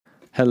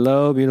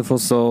Hello, beautiful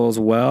souls.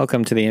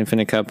 Welcome to the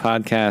Infinite Cup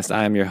podcast.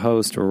 I am your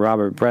host,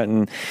 Robert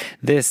Breton.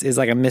 This is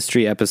like a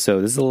mystery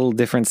episode. This is a little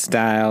different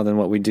style than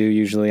what we do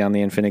usually on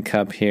the Infinite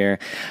Cup here.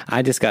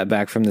 I just got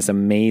back from this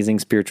amazing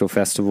spiritual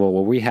festival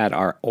where we had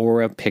our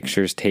aura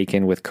pictures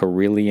taken with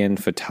Carillion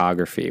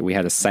photography. We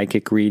had a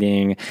psychic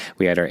reading.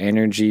 We had our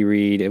energy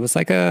read. It was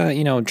like a,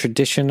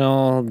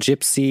 traditional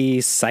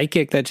gypsy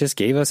psychic that just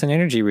gave us an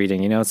energy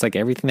reading. It's like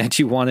everything that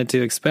you wanted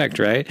to expect,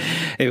 right?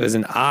 It was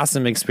an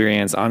awesome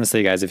experience.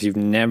 Honestly, guys, if you've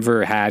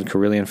never had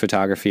Carillion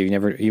photography,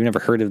 you've never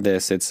heard of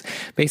this, it's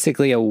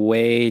basically a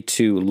way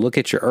to look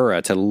at your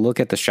aura, to look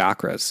at the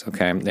chakras,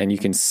 okay? And you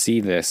can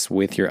see this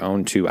with your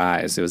own two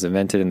eyes. It was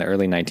invented in the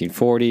early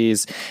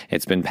 1940s.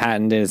 It's been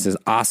patented. It's this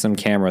awesome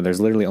camera.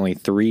 There's literally only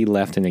 3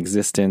 left in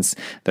existence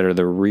that are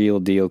the real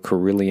deal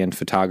Carillion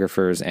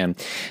photographers. And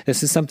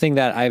this is something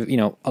that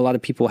a lot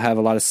of people have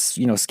a lot of,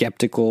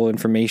 skeptical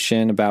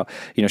information about,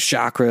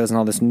 chakras and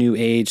all this new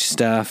age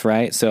stuff,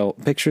 right? So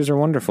pictures are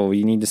wonderful.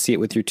 You need to see it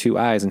with your two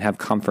eyes and have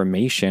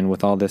confirmation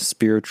with all this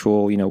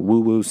spiritual,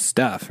 woo-woo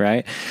stuff,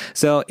 right?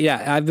 So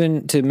yeah, I've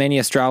been to many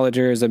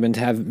astrologers. I've been to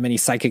have many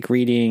psychic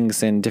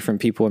readings and different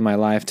people in my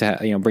life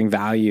to, bring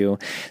value.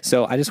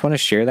 So I just want to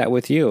share that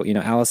with you.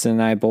 Allison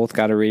and I both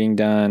got a reading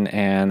done,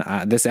 and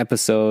this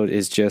episode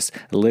is just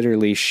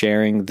literally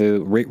sharing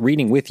the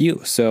reading with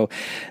you. So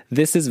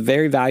this is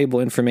very valuable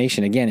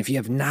information. Again, if you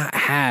have not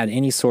had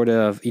any sort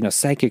of,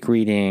 psychic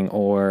reading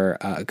or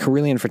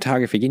Carillion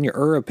photography, getting your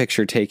aura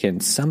picture taken,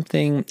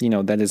 something,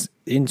 that is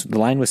in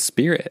line with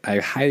spirit, I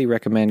highly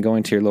recommend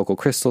going to your local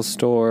crystal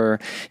store,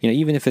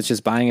 even if it's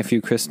just buying a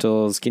few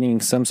crystals, getting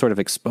some sort of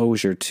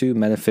exposure to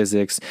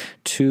metaphysics,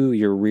 to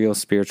your real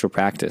spiritual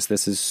practice.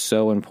 This is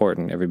so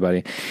important,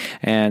 everybody.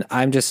 And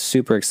I'm just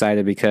super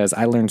excited because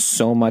I learned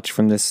so much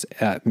from this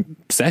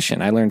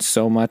session. I learned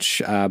so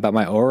much about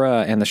my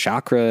aura and the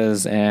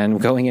chakras and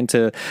going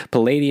into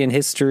Palladian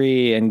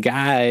history and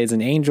guides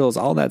and angels,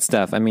 all that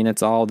stuff. I mean,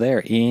 it's all there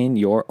in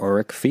your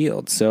auric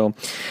field. So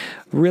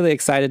really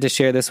excited to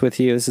share this with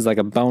you. This is like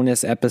a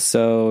bonus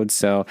episode.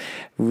 So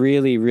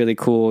really, really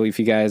cool. If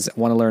you guys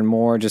want to learn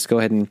more, just go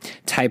ahead and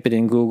type it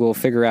in Google,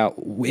 figure out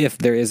if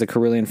there is a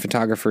Carillion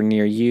photographer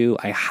near you.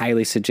 I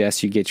highly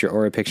suggest you get your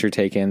aura picture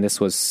taken.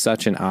 This was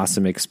such an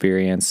awesome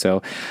experience.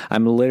 So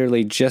I'm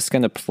literally just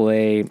going to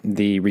play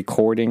the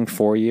recording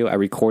for you. I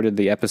recorded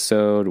the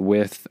episode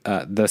with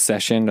the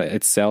session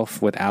itself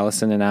with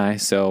Allison and I.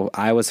 So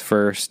I was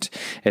first.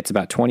 It's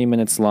about 20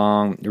 minutes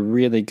long.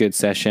 Really good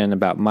session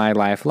about my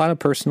life. A lot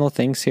of personal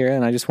things here,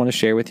 and I just want to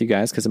share with you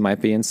guys because it might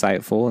be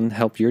insightful and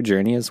help your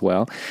journey as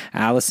well.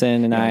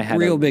 Allison and I had a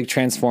real big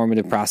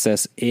transformative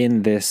process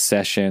in this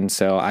session,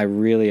 so I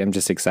really am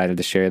just excited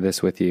to share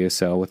this with you.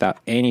 So without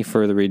any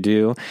further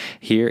ado,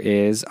 here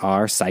is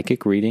our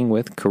psychic reading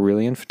with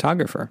Carillion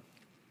photographer.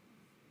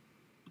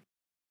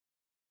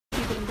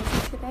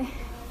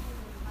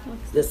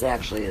 This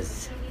actually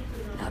is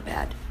not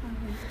bad.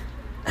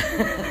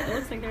 It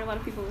looks like there are a lot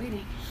of people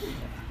waiting.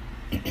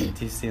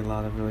 Do you see a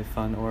lot of really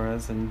fun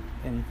auras and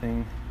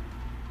anything?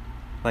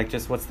 Like,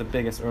 just what's the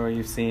biggest aura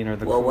you've seen or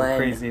the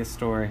craziest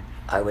story?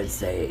 I would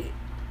say,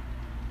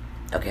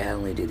 okay, I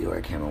only do the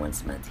aura camera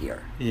once a month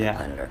here at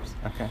Planet Earth.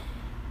 Okay.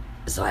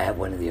 So I have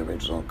one of the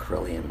original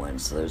Carillion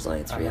ones, so there's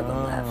only 3 of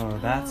them left. Oh,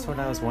 that's what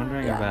I was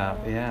wondering about.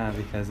 Yeah,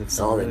 because it's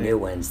so all the new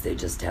ones, they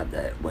just have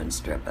that one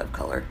strip of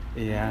color.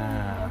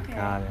 Yeah, okay.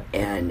 Got it.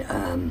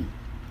 And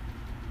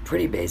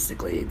pretty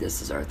basically,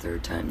 this is our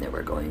 3rd time that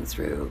we're going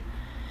through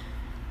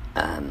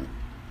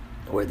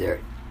where they're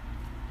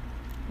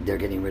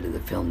getting rid of the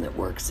film that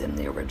works in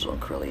the original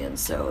Carillion.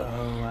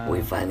 So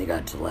we finally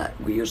got to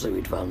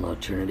we'd find an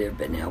alternative,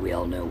 but now we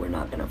all know we're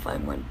not going to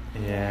find one.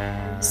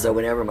 Yeah. So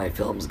whenever my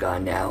film's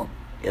gone now,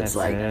 it's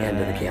end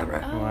of the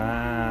camera. Oh.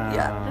 Wow.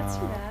 Yeah. That's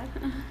too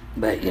bad.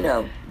 But,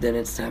 then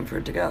it's time for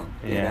it to go.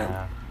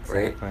 Yeah.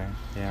 Right? Exactly.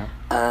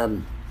 Yeah.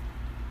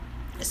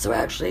 So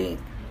actually,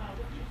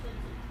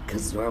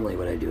 because normally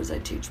what I do is I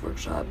teach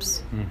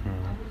workshops. Mm-hmm.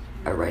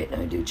 I write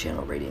and I do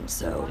channel readings,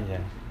 so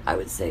I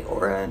would say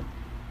aura.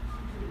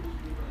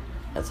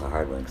 That's a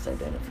hard one because I've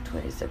done it for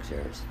 26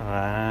 years.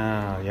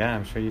 Wow, yeah,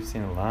 I'm sure you've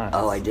seen a lot.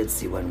 Oh, I did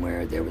see one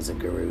where there was a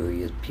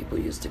guru people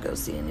used to go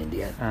see in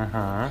India.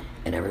 Uh-huh.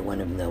 And every one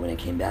of them, though, when it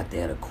came back, they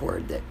had a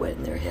cord that went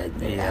in their head, and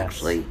they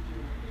actually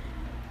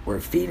were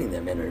feeding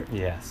them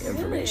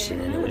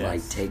information, and it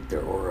would take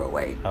their aura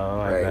away. Oh,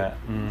 right? I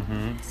bet.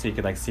 Mm-hmm. So you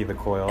could see the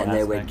coil and aspect.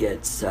 They would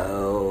get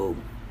so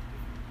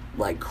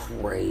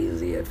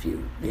crazy if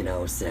you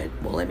said,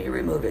 well, let me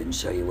remove it and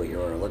show you what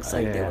your aura looks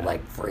like. They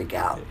would freak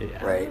out,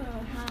 right?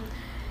 Uh-huh.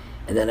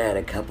 And then I had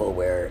a couple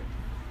where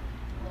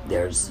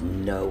there's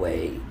no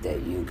way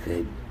that you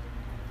could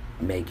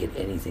make it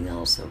anything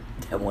else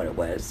than what it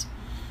was,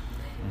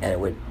 and it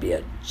would be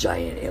a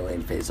giant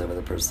alien face over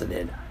the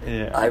person.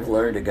 And I've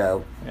learned to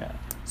go,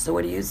 so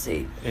what do you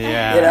see?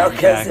 Yeah,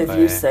 because if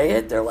you say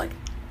it, they're like,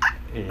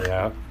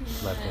 Yeah,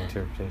 let the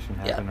interpretation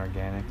happen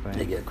organically.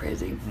 They get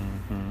crazy.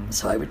 Mm-hmm.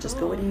 So I would just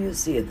go, what do you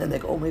see? And then they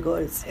go, oh my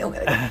God, it's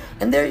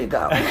and there you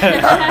go.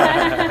 Reading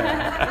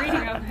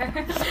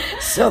over.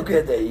 So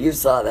good that you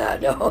saw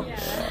that. No.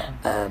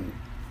 Yeah.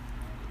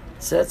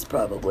 So that's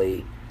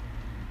probably,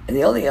 and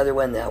the only other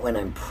one, that one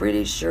I'm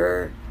pretty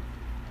sure,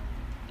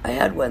 I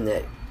had one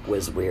that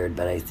was weird,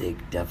 but I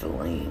think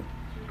definitely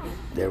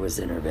there was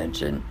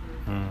intervention.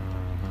 Mm-hmm.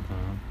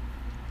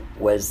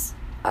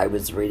 I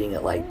was reading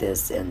it like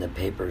this, and the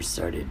paper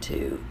started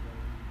to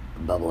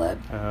bubble up.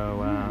 Oh,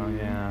 wow,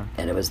 yeah.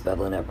 And it was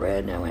bubbling up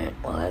red, and I went,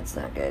 well, that's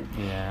not good.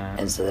 Yeah.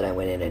 And so then I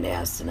went in and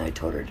asked, and I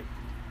told her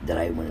that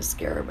I didn't want to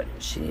scare her, but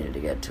she needed to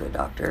get to a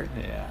doctor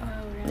Yeah.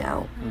 Oh, really?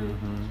 now.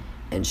 Mm-hmm.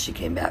 And she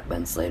came back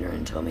months later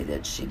and told me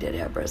that she did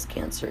have breast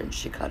cancer, and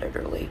she caught it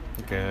early.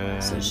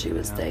 Good. So she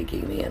was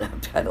thanking me, and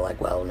I'm kind of like,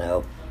 well,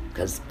 no,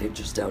 because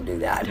pictures don't do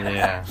that.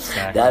 Yeah,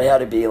 exactly. That had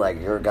to be like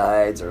your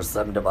guides or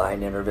some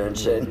divine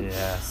intervention.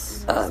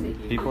 Yes.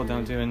 People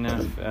don't do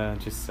enough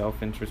just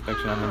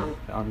self-introspection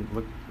on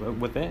look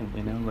within,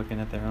 looking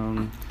at their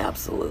own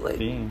Absolutely.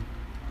 being.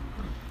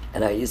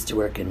 And I used to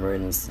work in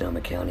Marin and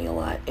Sonoma County a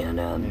lot, and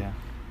Yeah.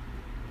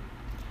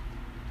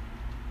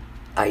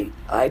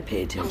 I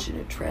pay attention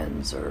to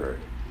trends or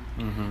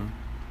Mm-hmm.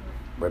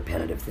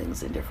 repetitive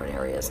things in different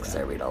areas because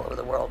I read all over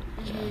the world.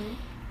 Mhm.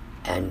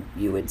 And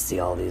you would see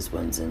all these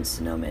ones in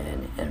Sonoma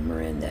and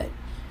Marin that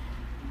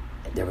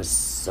there was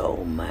so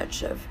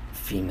much of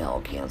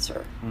female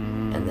cancer,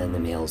 and then the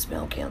male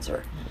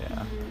cancer.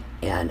 Yeah.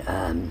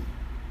 And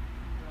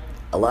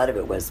a lot of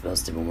it was,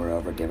 most of them were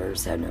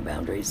overgivers, had no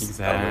boundaries,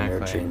 Exactly.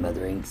 nurturing,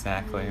 mothering.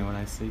 Exactly what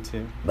I see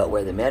too. But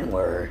where the men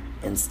were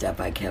in step,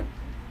 I kept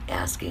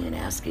asking,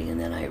 and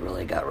then I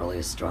really got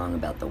really strong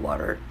about the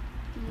water.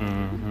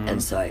 Mm-hmm.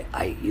 And so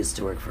I used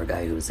to work for a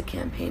guy who was a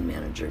campaign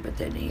manager, but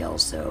then he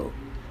also,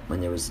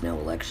 when there was no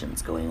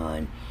elections going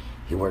on,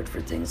 he worked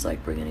for things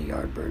like bringing a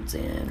Yardbirds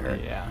in or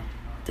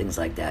things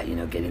like that,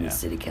 getting the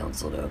city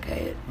council to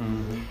okay it.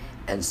 Mm-hmm.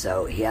 And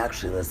so he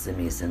actually listened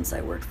to me since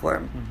I worked for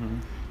him. Mm-hmm.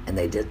 And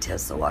they did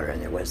test the water,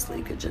 and there was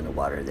leakage in the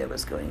water that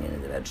was going into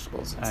the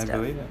vegetables and I stuff.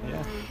 believe it,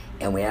 yeah.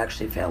 And we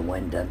actually found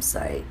one dump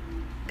site,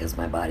 because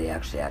my body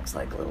actually acts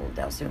like a little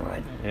dowsing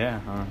rod. Yeah,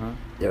 uh-huh.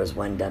 There was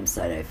one dump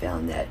site I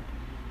found that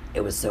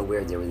it was so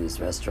weird. There were these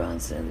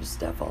restaurants and there's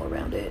stuff all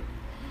around it,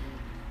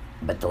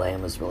 but the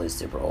land was really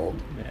super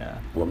old. Yeah.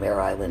 Well, Mare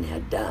Island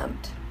had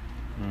dumped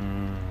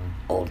Mm.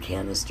 old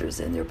canisters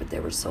in there, but they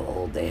were so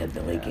old they had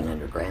been leaking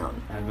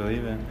underground. I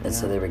believe it. And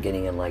so they were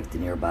getting in like the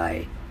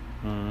nearby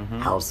Mm-hmm.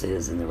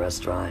 houses and the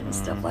restaurant and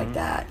stuff like Mhm.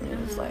 that. And it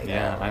was like,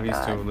 Yeah, oh my I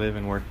used to God. live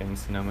and work in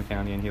Sonoma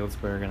County and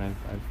Healdsburg, and I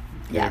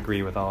Yeah.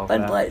 agree with all of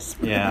Fun that. place.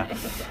 Yeah.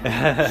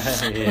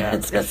 Yeah.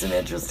 It's got some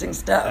interesting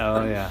stuff.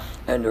 Oh, yeah.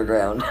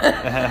 Underground.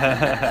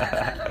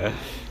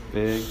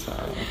 Big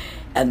time.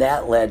 And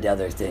that led to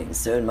other things.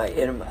 So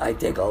I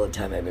think all the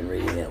time I've been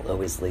reading, it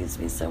always leads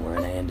me somewhere,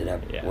 and I ended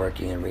up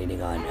working and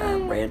reading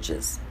on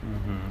ranches.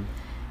 Mm-hmm.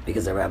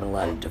 Because they were having a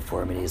lot of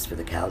deformities for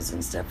the cows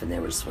and stuff, and they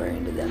were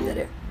swearing to them that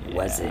it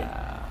wasn't.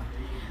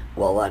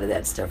 Well, a lot of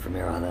that stuff from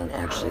Mare Island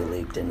actually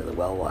leaked into the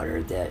well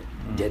water that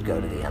did go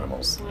to the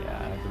animals.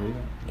 Yeah, I believe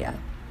it. Yeah.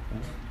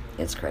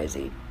 It's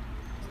crazy.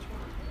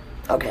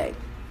 Okay.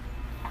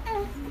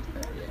 Yeah,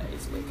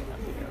 he's waking up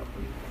here.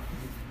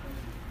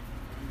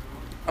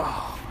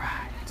 All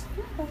right.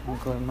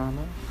 Uncle and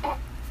Mama?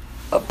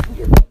 Oh,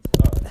 you're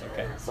Oh, it's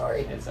okay.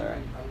 sorry. It's all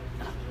right.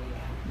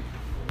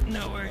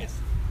 No worries.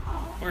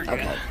 We're good.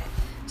 Okay.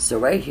 So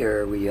right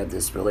here, where you have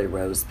this really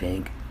rose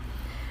pink,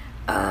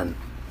 that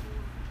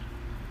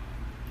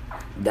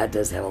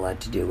does have a lot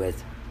to do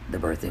with the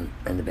birthing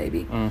and the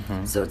baby.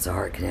 Mm-hmm. So it's a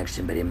heart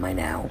connection, but in my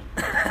now.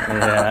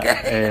 Yeah,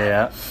 Okay.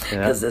 yeah.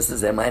 Because this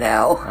is in my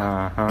now.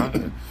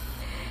 Uh-huh.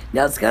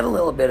 Now it's got a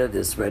little bit of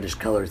this reddish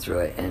color through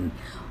it, and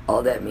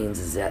all that means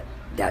is that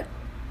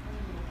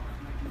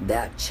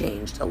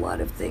changed a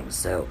lot of things.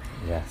 So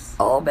Yes.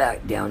 all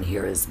back down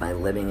here is my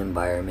living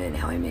environment,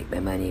 how I make my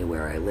money,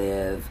 where I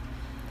live,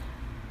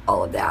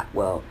 all of that.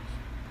 Well,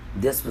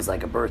 this was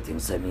like a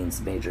birthing, so it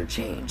means major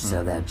change.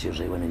 So that's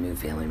usually when a new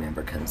family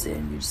member comes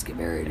in, you just get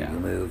married or you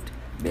moved,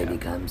 baby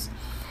comes.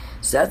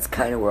 So that's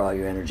kind of where all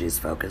your energy is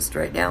focused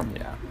right now.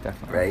 Yeah,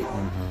 definitely. Right?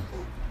 Mm-hmm.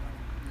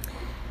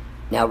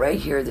 Now, right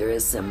here, there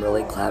is some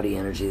really cloudy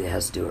energy that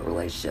has to do with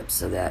relationships.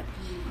 So that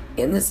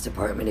in this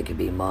department, it could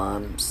be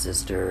mom,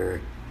 sister.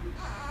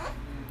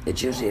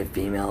 It's usually a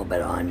female,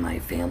 but on my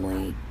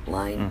family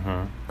line.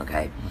 Mm-hmm.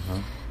 Okay? Mm-hmm.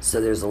 So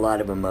there's a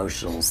lot of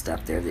emotional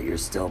stuff there that you're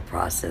still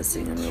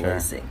processing and Sure.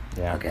 releasing.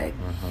 Yeah. Okay?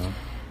 Mm-hmm.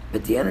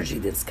 But the energy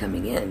that's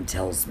coming in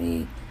tells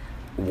me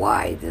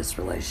why this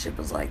relationship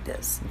is like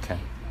this. Okay.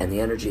 And the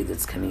energy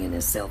that's coming in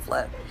is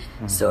self-love.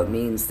 So it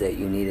means that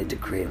you needed to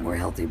create more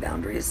healthy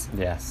boundaries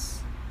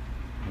Yes.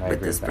 I with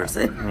agree this with that.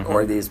 person Mhm.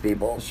 or these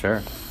people.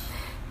 Sure.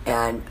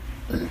 And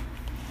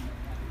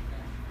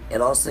it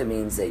also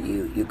means that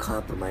you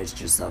compromised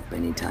yourself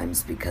many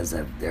times because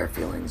of their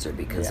feelings or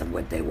because of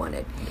what they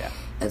wanted. Yeah.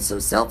 And so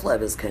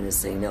self-love is kind of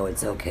saying, no,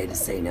 it's okay to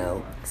say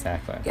no.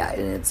 Exactly. Yeah,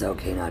 and it's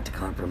okay not to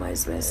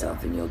compromise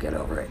myself, and you'll get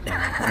over it.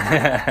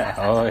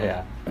 Oh,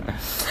 yeah.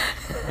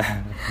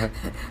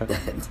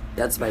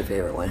 That's my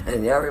favorite one.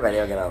 And everybody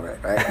will get over it,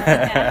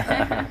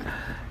 right?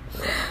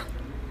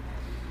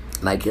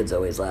 My kids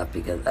always laugh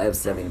because I have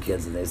 7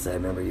 kids, and they say, I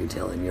remember you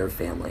telling your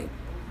family.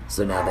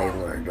 So now they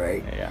learned,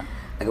 right? Yeah.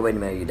 I go, wait a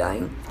minute, are you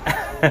dying?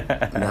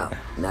 No.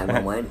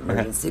 911,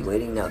 emergency,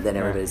 bleeding? No, then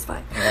everybody's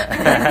fine.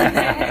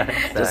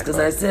 Just because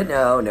I said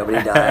no,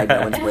 nobody died,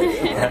 no one's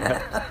bleeding.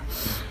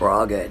 We're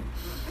all good.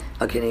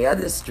 Okay, now you have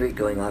this streak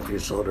going off your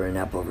shoulder and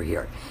up over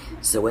here.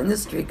 So when the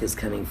streak is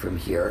coming from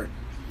here,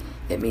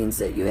 it means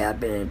that you have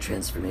been in a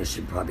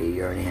transformation probably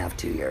 1.5 years,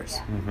 2 years.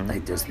 Mm-hmm.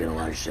 Like there's been a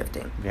lot of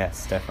shifting.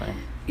 Yes, definitely.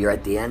 You're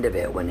at the end of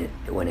it when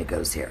it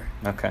goes here.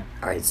 Okay.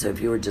 All right, so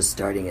if you were just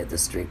starting it, the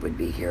streak would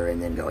be here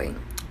and then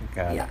going.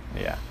 Got Yeah.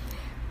 it.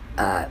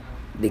 Yeah.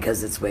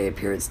 Because it's way up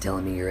here, it's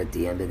telling me you're at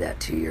the end of that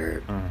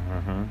 2-year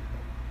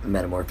Mm-hmm.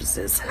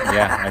 metamorphosis.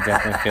 Yeah, I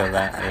definitely feel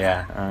that.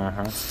 Yeah.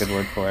 Uh-huh. It's a good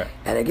word for it.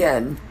 And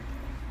again,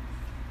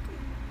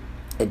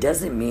 it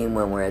doesn't mean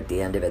when we're at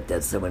the end of it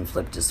that someone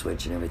flipped a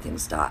switch and everything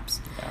stops.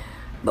 Yeah.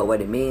 But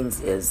what it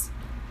means is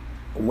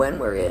when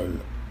we're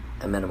in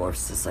a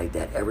metamorphosis like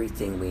that,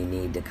 everything we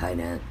need to kind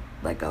of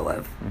let go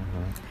of,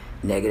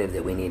 negative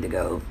that we need to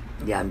go,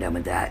 yeah, I'm done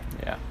with that,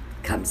 Yeah.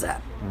 comes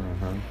up.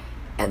 Mm-hmm.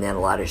 And then a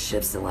lot of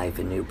shifts in life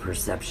and new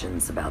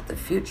perceptions about the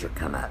future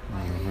come up.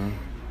 Mm-hmm.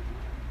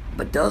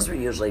 But those were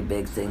usually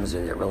big things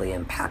that really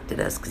impacted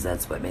us because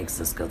that's what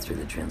makes us go through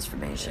the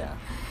transformation. Yeah.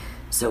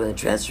 So when the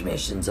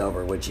transformation's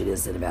over, which it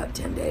is in about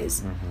 10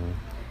 days, Mm-hmm.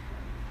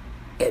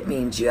 it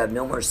means you have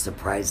no more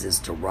surprises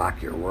to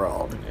rock your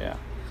world. Yeah.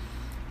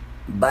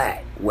 But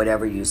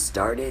whatever you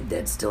started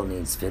that still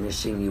needs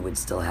finishing, you would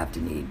still have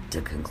to need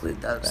to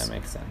conclude those. That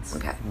makes sense.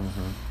 Okay.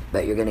 Mm-hmm.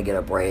 But you're going to get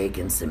a break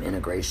and some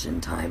integration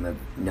time of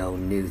no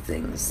new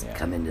things Yeah.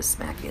 come in to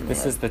smack you in the This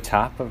head. is the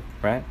top of,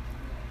 right?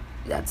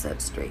 That's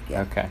that streak,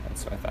 yeah. Okay,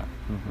 that's what I thought.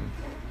 Mm-hmm.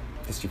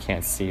 Just you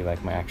can't see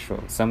like my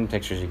actual. Some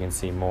pictures you can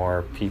see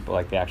more people,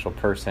 like the actual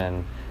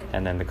person,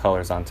 and then the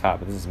colors on top.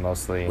 But this is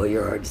mostly. Well,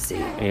 you're hard to see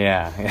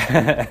Yeah,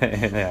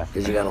 yeah.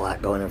 because you got a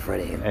lot going in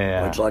front of you,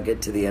 Yeah. which I'll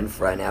get to the in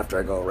front after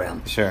I go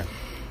around. Sure.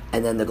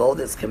 And then the gold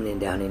that's coming in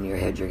down in your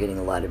head, you're getting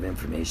a lot of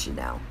information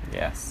now.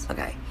 Yes.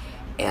 Okay.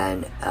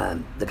 And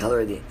the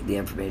color of the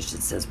information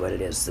says what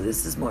it is. So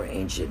this is more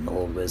ancient and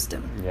old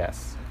wisdom.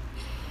 Yes.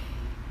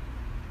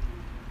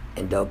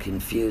 And don't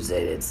confuse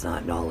it. It's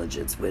not knowledge,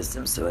 it's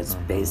wisdom. So it's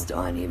based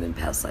on even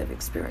past life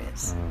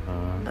experience.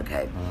 Mm-hmm.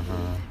 Okay?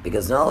 Mm-hmm.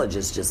 Because knowledge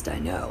is just I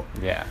know.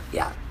 Yeah.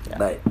 Yeah. Yeah.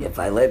 But if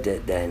I lived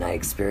it, then I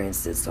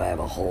experienced it, so I have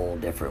a whole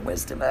different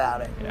wisdom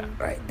about it. Yeah.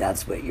 Right?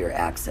 That's what you're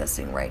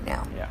accessing right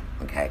now. Yeah.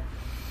 Okay?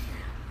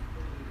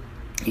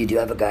 You do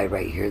have a guy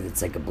right here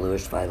that's like a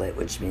bluish violet,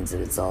 which means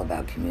that it's all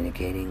about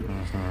communicating,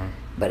 Mm-hmm.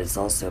 but it's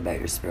also about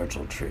your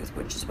spiritual truth,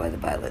 which is why the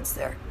violet's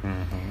there.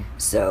 Mm-hmm.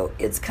 So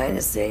it's kind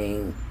of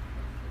saying,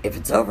 if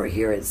it's over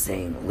here, it's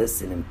saying,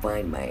 listen and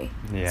find my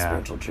Yeah.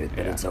 spiritual truth,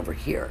 but Yeah. it's over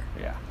here.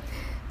 Yeah.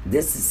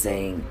 This is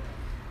saying,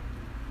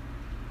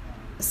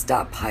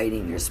 stop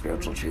hiding your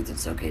spiritual truth.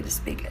 It's okay to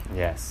speak it.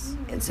 Yes.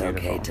 It's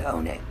okay Beautiful. to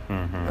own it.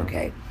 Mm-hmm.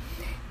 Okay?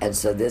 And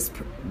so this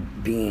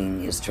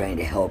being is trying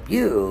to help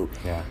you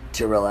Yeah.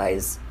 to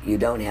realize you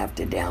don't have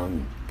to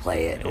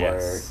downplay it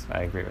Yes,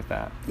 I agree with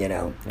that. or,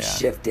 Yeah.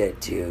 shift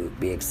it to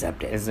be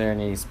accepted. Is there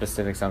any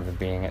specifics on the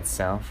being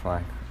itself,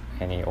 like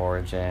any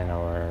origin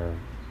or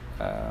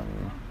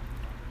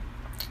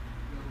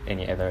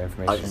any other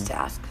information? I'll just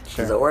ask. Because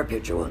Sure. the aura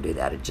picture won't do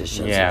that. It just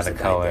shows Yeah, there's the a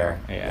guy color,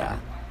 there. yeah.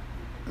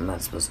 I'm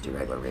not supposed to do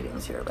regular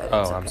readings here, but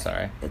Oh, it's okay. I'm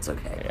sorry. It's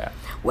okay. Yeah.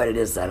 What it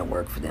is, I don't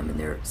work for them, and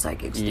their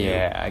psychics do.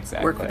 Yeah,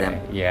 exactly. Work with them.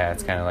 Yeah,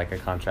 it's kind of like a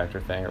contractor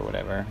thing or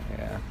whatever.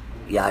 Yeah.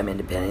 Yeah, I'm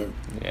independent.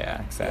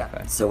 Yeah,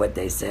 exactly. Yeah. So what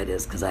they said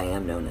is, because I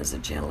am known as a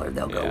channeler,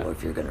 they'll go, Yeah. well,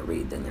 if you're going to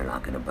read, then they're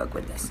not going to book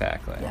with them.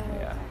 Exactly.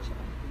 Yeah.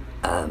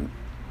 Yeah.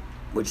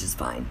 Which is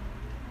fine.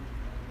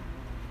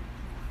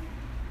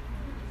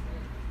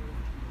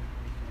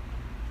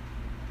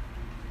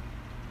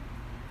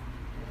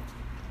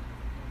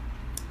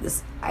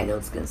 This, I know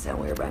it's going to sound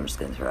weird, but I'm just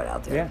going to throw it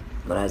out there. Yeah.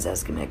 When I was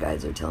asking my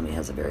guides, they're telling me it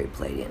has a very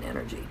Pleiadian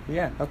energy.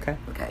 Yeah, okay.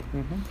 Okay.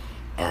 Mm-hmm.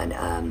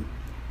 And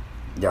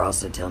they're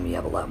also telling me you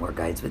have a lot more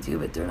guides with you,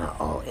 but they're not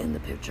all in the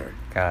picture,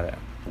 Got it.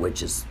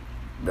 which is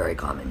very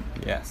common.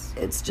 Yes.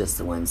 It's just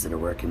the ones that are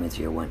working with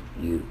you or want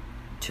you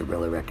to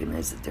really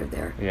recognize that they're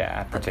there. Yeah,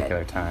 at Okay.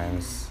 particular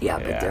times. Yeah,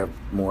 but they're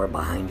more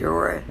behind your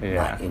aura, Yeah.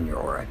 not in your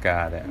aura.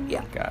 Got it.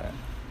 Yeah. Got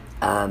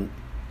it.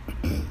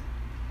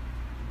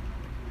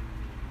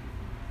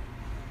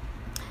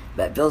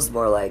 But it feels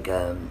more like,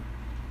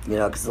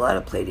 because a lot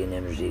of Pleiadian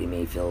energy to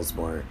me feels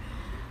more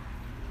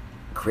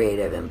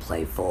creative and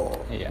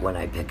playful Yeah. when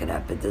I pick it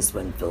up, but this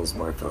one feels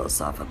more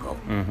philosophical.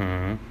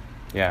 Mm-hmm.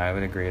 Yeah, I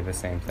would agree with the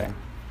same thing.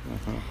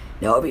 Mm-hmm.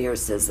 Now, over here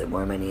says that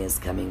more money is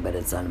coming, but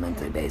it's on a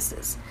monthly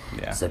basis.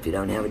 Yeah. So if you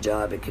don't have a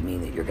job, it can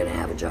mean that you're going to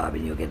have a job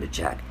and you'll get a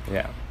check.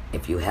 Yeah.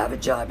 If you have a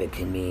job, it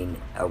can mean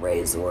a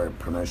raise or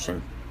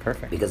promotion.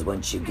 Perfect. Because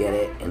once you get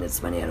it, and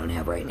it's money I don't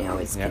have right now,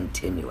 it's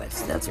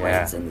continuous. That's why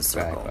it's in the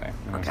circle.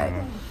 Exactly. Okay?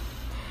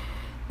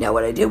 Now,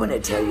 what I do want to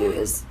tell you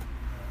is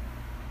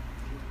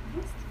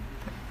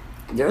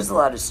there's a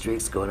lot of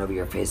streaks going over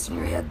your face and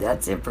your head.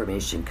 That's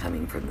information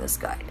coming from this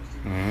guide.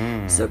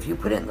 So if you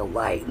put it in the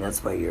light, and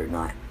that's why you're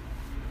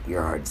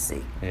hard to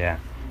see. Yeah.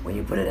 When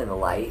you put it in the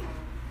light,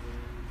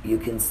 you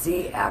can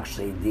see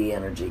actually the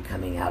energy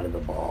coming out of the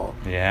ball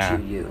to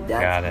you.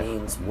 That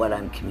means what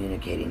I'm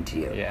communicating to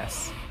you.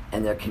 Yes.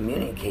 And they're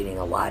communicating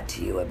a lot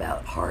to you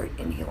about heart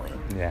and healing.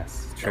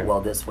 Yes, true. Well,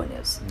 this one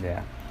is.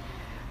 Yeah.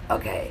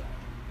 Okay.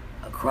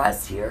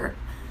 Across here,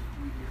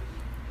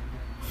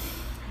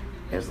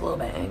 there's a little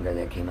bit of anger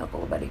that came up a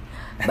little, buddy.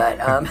 But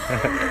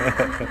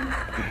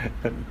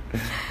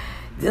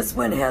this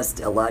one has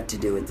a lot to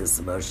do with this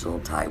emotional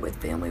tie with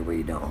family where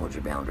you don't hold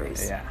your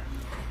boundaries. Yeah.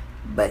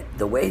 But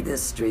the way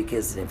this streak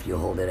is, and if you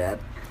hold it up,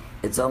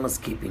 it's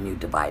almost keeping you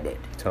divided.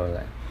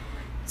 Totally.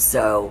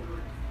 So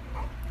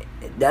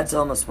that's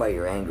almost why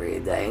you're angry.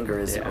 The anger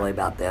isn't really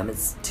about them,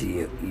 it's to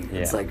you.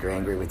 It's like you're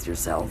angry with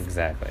yourself.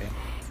 Exactly.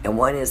 And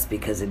one is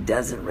because it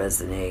doesn't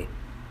resonate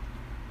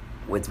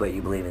with what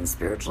you believe in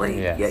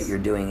spiritually, yet you're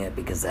doing it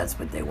because that's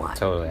what they want.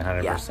 Totally,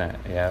 100%.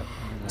 Yeah.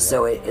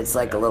 So it's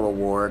like a little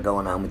war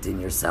going on within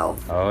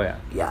yourself. Oh, yeah.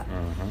 Yeah.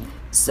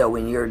 So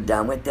when you're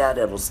done with that,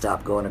 it'll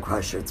stop going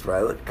across your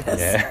throat.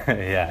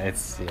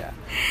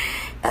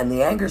 And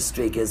the anger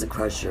streak is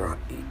across your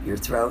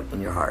throat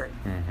and your heart.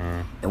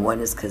 And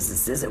one is because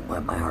this isn't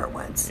what my heart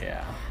wants.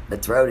 Yeah. The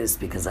throat is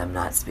because I'm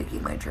not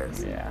speaking my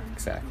truth. Yeah,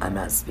 exactly. I'm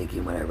not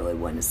speaking what I really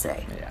want to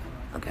say. Yeah.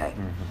 Okay?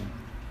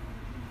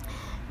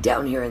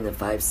 Down here in the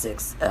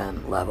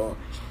 5-6 level,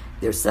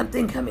 there's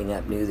something coming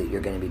up new that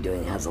you're going to be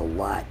doing that has a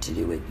lot to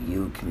do with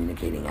you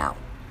communicating out.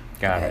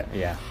 Got it.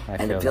 Yeah.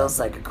 And it feels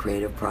like a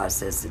creative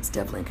process. It's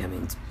definitely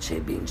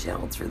being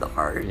channeled through the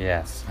heart.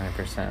 Yes,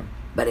 100%.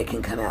 But it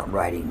can come out in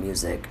writing,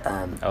 music,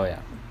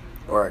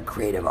 or a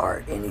creative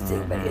art,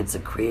 anything. But it's a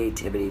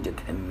creativity to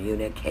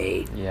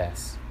communicate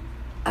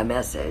a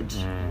message.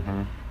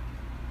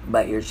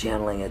 But you're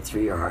channeling it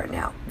through your heart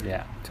now.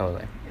 Yeah,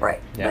 totally.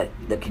 Right. Yeah. But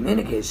the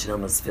communication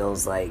almost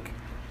feels like,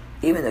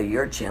 even though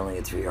you're channeling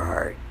it through your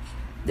heart,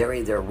 they're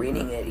either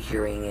reading it,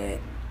 hearing it,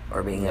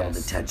 or being able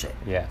to touch it.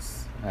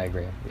 Yes, I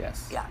agree.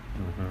 Yes. Yeah.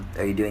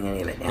 Are you doing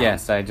any of it now?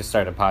 Yes, I just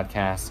started a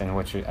podcast, and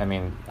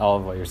all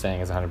of what you're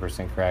saying is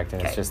 100% correct,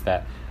 and it's just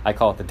that I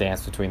call it the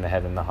dance between the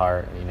head and the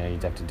heart. You know,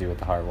 you'd have to do what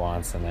the heart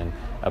wants and then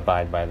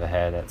abide by the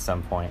head at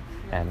some point.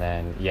 And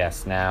then,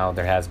 yes, now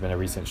there has been a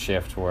recent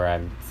shift where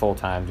I'm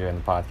full-time doing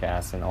the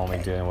podcast and only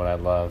doing what I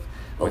love.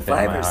 Well,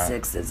 5 or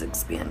 6 is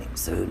expanding,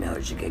 so who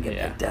knows? You could get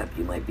picked up.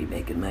 You might be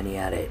making money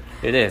at it.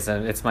 It is,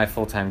 and it's my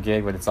full-time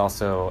gig, but it's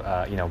also,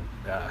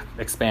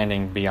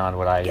 expanding beyond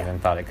what I even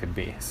thought it could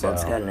be. So well,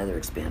 it's got another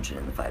expansion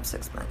in the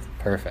 5-6 month.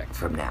 Perfect.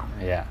 From now.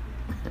 Yeah.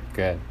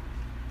 Good.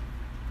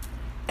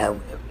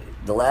 And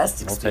the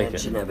last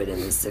expansion of it in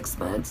the 6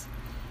 months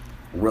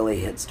really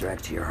hits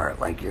direct to your heart,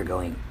 like you're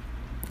going,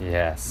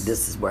 yes,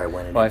 this is where I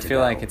wanted well, it I to feel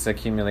go. like it's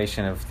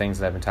accumulation of things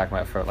that I've been talking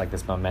about for like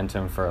this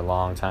momentum for a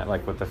long time,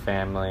 like with the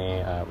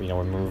family,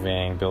 we're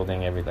moving,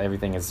 building,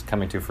 everything is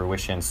coming to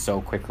fruition so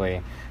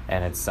quickly,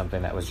 and it's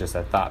something that was just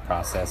a thought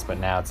process, but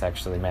now it's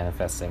actually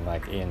manifesting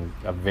like in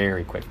a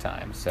very quick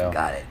time. So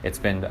Got it. It's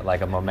been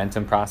like a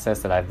momentum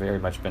process that I've very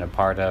much been a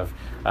part of,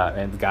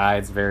 and the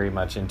guide's very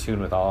much in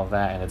tune with all of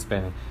that, and it's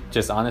been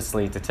just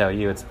honestly to tell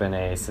you, it's been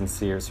a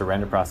sincere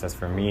surrender process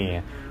for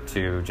me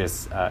to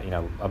just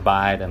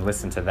abide and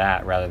listen to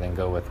that rather than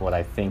go with what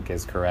I think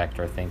is correct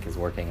or think is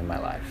working in my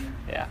life.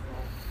 Yeah.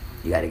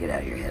 You got to get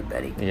out of your head,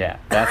 buddy. Yeah,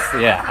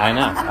 I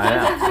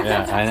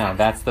know.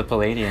 That's the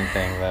Palladian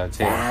thing, though,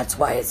 too. That's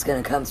why it's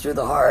going to come through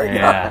the heart.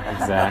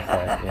 Yeah,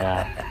 exactly.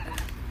 Yeah.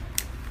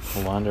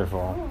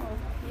 Wonderful.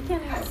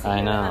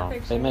 I know.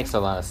 It makes a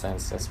lot of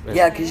sense.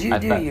 Yeah, because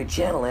you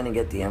channel in and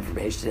get the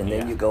information, and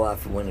then you go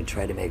off and want to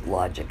try to make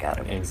logic out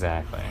of it.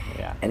 Exactly,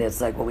 yeah. And it's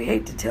like, well, we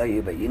hate to tell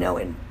you, but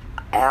in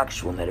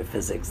actual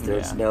metaphysics,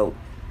 there's no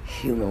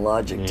human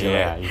logic to it.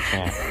 Yeah, you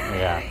can't.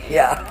 Yeah.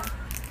 Yeah.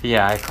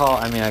 Yeah, I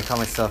call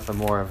myself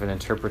more of an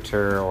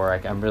interpreter, or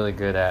I'm really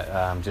good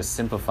at just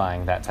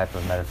simplifying that type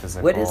of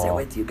metaphysical. What is it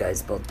with you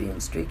guys both being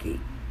streaky?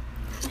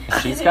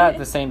 She's got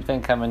the same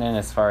thing coming in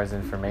as far as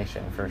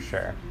information, for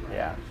sure.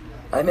 Yeah.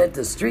 I meant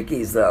the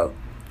streakies, though.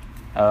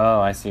 Oh,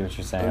 I see what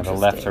you're saying. The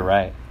left to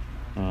right.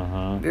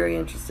 Mm-hmm. Very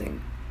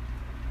interesting.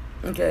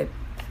 Okay.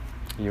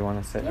 You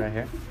want to sit right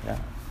here? Yeah,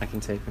 I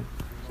can take him.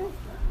 Sure.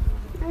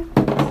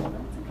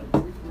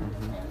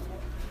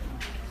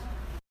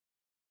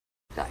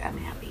 I'm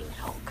happy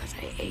now because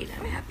I ate.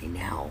 I'm happy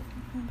now.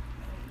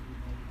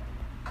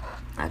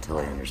 I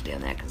totally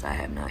understand that because I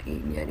have not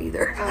eaten yet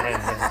either.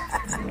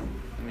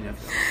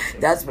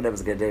 That's what it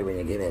was a good day when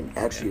you came in.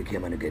 Actually, you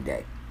came on a good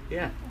day.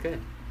 Yeah, good.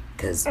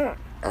 Because I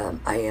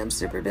am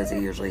super busy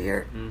usually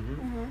here.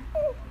 Mm-hmm.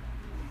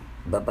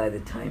 But by the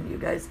time you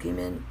guys came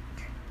in,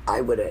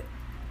 I would have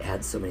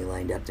had so many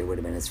lined up, there would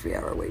have been a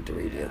 3-hour wait to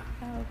review.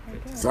 Oh, okay,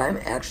 good. So I'm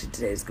actually,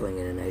 today's going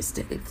in a nice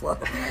steady flow.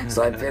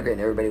 So I'm figuring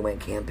everybody went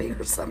camping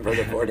or something for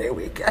the 4-day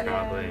weekend.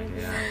 Probably,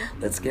 yeah.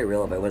 Let's get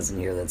real. If I wasn't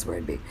here, that's where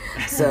I'd be.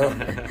 So,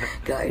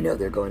 I know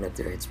they're going up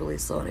there. It's really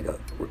slow. And I go,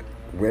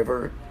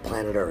 river,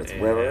 planet Earth,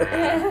 river.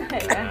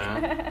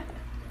 Yeah.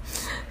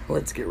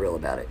 Let's get real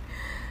about it.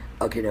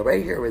 Okay, now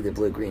right here where the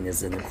blue-green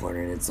is in the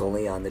corner, and it's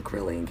only on the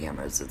Carillion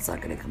cameras. It's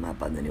not going to come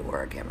up on the new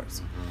Aura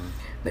cameras.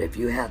 But if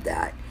you have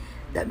that,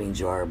 that means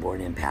you are a born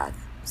empath.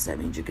 So that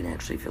means you can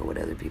actually feel what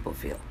other people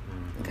feel.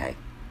 Okay?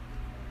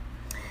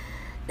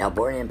 Now,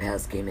 born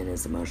empaths came in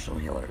as emotional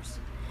healers.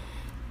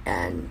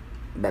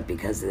 But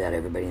because of that,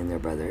 everybody and their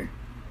brother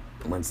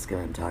wants to come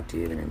and talk to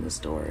you, even in the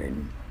store,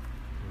 and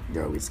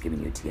they're always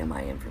giving you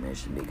TMI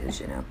information because,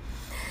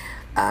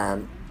 I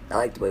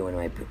like the way one of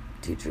my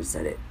teachers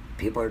said it.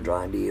 People are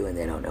drawn to you and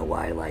they don't know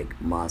why, like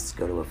moths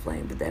go to a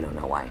flame, but they don't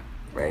know why,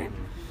 right?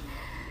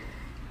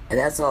 And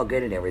that's all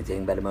good and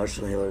everything, but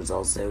emotional healers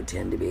also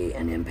tend to be,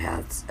 and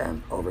empaths,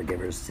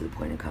 overgivers to the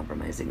point of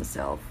compromising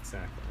self.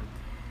 Exactly.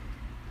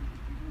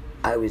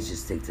 I always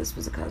just think this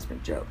was a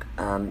cosmic joke.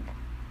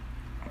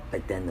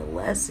 But then the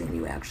lesson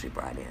you actually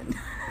brought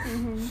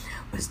in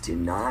was to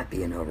not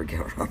be an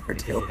overgiver,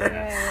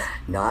 overdoer,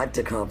 not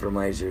to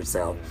compromise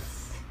yourself.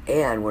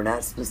 And we're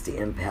not supposed to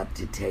empath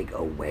to take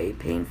away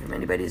pain from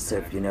anybody. So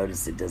if you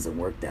notice, it doesn't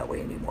work that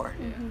way anymore.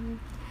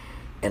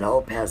 In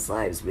all past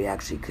lives, we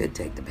actually could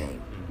take the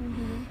pain.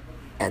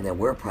 And then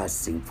we're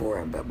processing for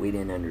him, but we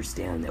didn't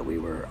understand that we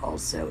were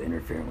also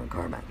interfering with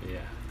karma. Yeah,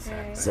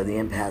 exactly. So the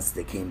empaths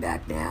that came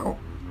back now,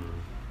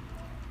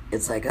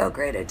 it's like, oh,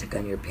 great, I took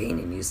on your pain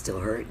and you still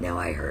hurt. Now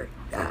I hurt.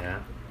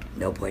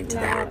 No point to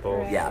that.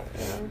 Both. Yeah.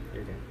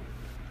 You're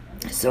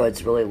good. So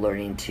it's really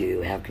learning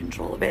to have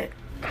control of it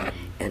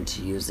and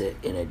to use it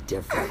in a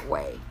different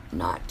way,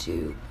 not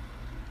to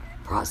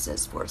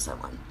process for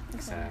someone.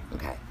 Exactly.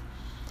 Okay.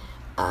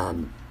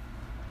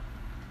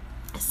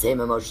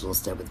 Same emotional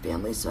stuff with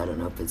family, so I don't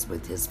know if it's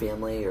with his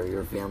family or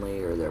your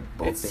family or they're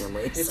both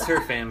families. It's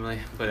her family,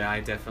 but I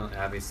definitely,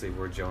 obviously,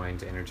 we're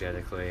joined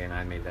energetically, and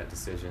I made that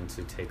decision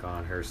to take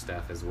on her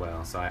stuff as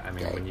well. So I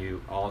mean,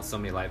 when so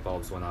many light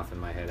bulbs went off in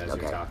my head as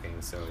you're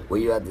talking. So well,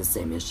 you had the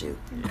same issue.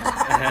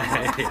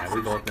 Yeah,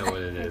 we both know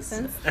what it is.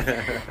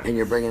 And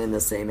you're bringing in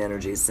the same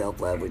energy,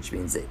 self-love, which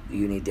means that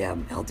you need to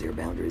have healthier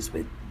boundaries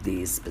with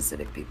these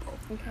specific people.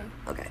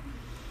 Okay.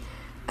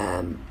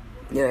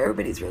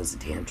 Everybody throws a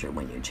tantrum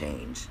when you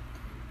change.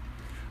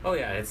 Oh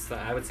yeah,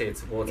 I would say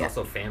it's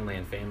also family,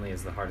 and family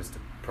is the hardest to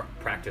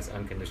practice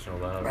unconditional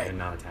love and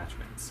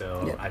non-attachment.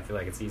 So I feel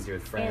like it's easier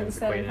with friends,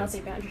 and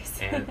acquaintances, healthy boundaries.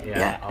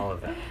 and all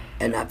of that.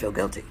 And not feel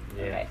guilty.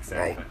 Yeah,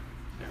 exactly. Right?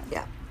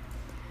 Yeah.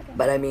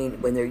 But I mean,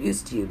 when they're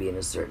used to you being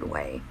a certain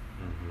way,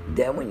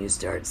 then when you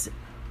start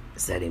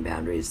setting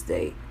boundaries,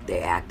 they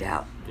act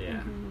out.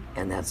 Yeah.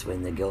 And that's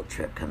when the guilt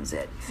trip comes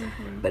in.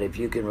 But if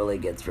you can really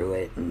get through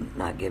it and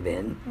not give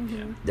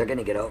in, they're going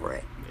to get over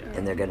it. Yeah.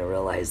 And they're going to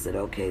realize that,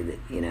 okay, that,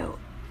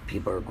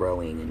 people are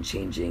growing and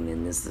changing,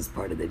 and this is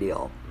part of the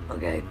deal.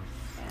 Okay?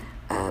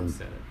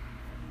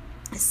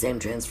 Same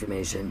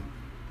transformation.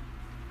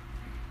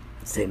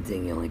 Same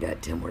thing, you only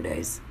got 10 more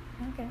days.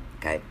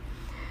 Okay?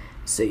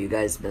 So you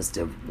guys must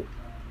have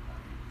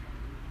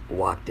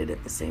walked it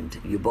at the same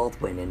time. You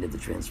both went into the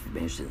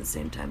transformation at the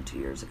same time 2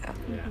 years ago.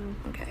 Yeah.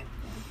 Okay.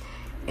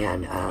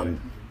 And let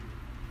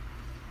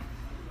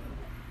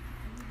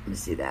me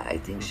see that. I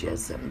think she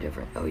has something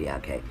different. Oh yeah,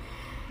 okay.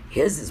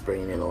 His is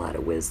bringing in a lot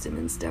of wisdom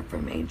and stuff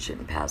from ancient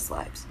and past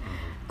lives.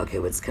 Okay,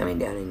 what's coming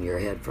down in your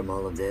head from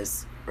all of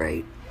this,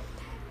 right,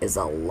 is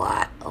a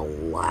lot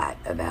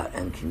about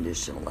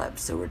unconditional love.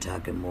 So we're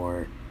talking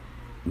more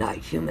not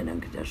human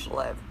unconditional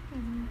love.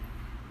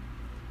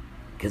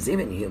 Because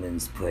even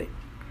humans put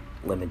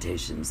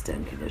limitations to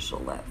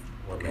unconditional love.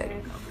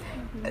 Okay.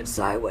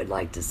 So I would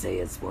like to say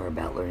it's more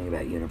about learning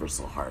about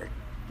universal heart.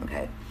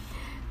 Okay.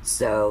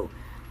 So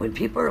when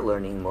people are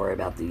learning more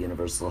about the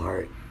universal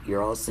heart,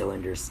 you're also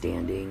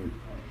understanding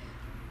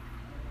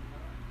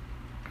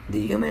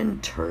the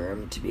human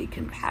term to be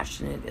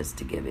compassionate is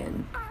to give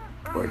in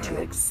or to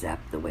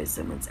accept the way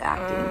someone's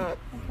acting.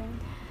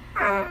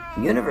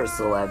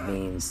 Universal love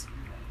means,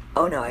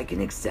 oh no, I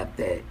can accept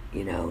that,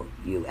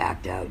 you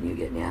act out and you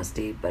get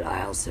nasty, but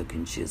I also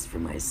can choose for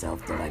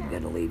myself that I'm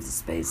going to leave the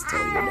space till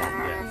you're done.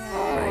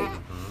 Right?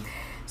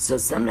 So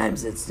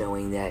sometimes it's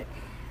knowing that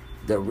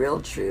the real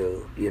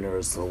true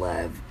universal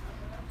love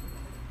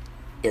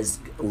is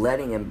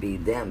letting them be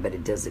them, but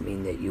it doesn't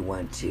mean that you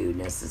want to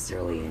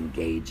necessarily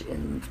engage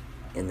in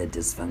the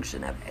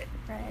dysfunction of it.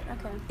 Right,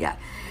 okay. Yeah.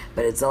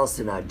 But it's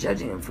also not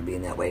judging them for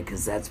being that way,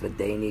 because that's what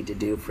they need to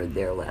do for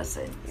their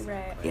lesson.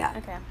 Right. Yeah.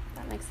 Okay,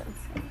 that makes sense.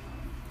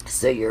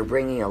 So you're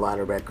bringing a lot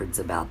of records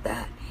about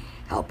that,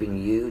 helping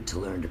you to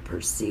learn to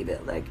perceive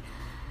it. Like,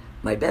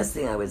 my best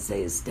thing I would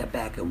say is step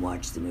back and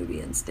watch the movie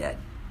instead.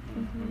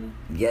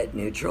 Get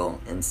neutral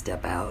and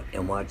step out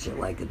and watch it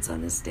like it's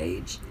on a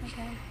stage.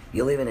 Okay.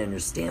 You'll even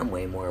understand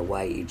way more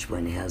why each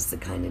one has the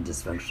kind of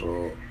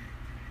dysfunctional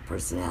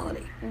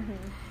personality.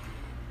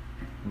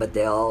 but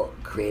they all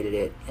created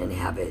it and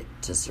have it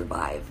to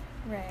survive.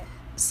 Right.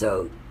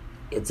 So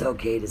it's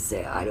okay to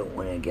say, I don't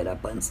want to get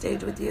up on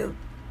stage with you,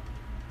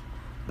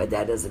 but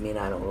that doesn't mean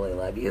I don't really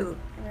love you.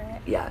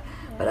 Right. Yeah,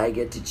 but I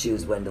get to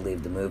choose when to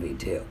leave the movie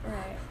too.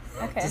 Right.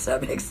 Okay. Does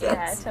that make sense?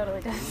 Yeah, it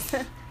totally does.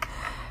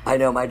 I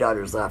know my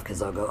daughters laugh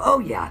because I'll go, oh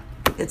yeah,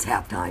 it's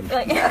halftime.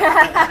 Like,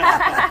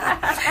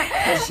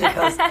 And she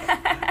goes,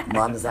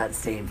 Mom's not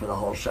staying for the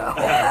whole show.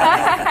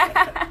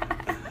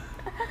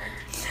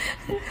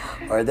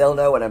 Or they'll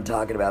know what I'm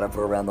talking about if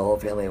we're around the whole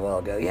family. Well,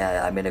 I'll go,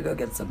 yeah, I'm going to go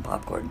get some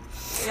popcorn.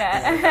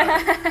 yeah.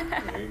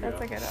 There you That's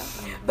go. a good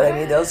one. But I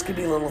mean, those could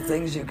be little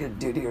things you could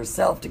do to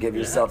yourself to give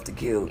yourself the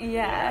cue.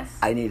 Yes.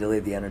 I need to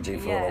leave the energy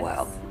for a little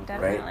while.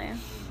 Definitely.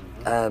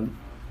 Right?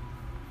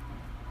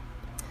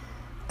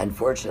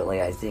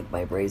 Unfortunately, I think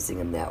by bracing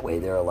them that way,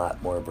 they're a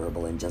lot more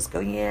verbal and just go,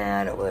 yeah,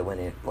 I don't really want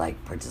to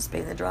like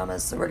participate in the drama,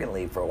 so we're going to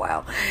leave for a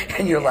while.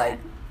 And you're like,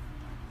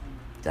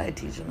 did I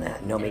teach them that?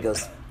 And Naomi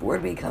goes, where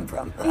did we come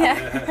from?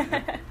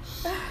 Yeah.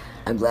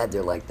 I'm glad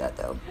they're like that,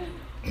 though.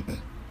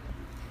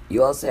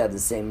 You also have the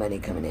same money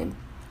coming in,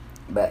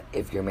 but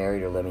if you're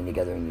married or living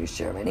together and you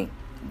share money,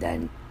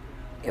 then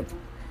if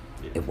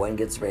one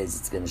gets raised,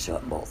 it's going to show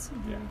up in both.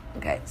 Yeah.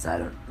 Okay, so I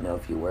don't know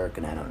if you work,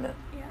 and I don't know.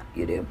 Yeah.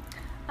 You do?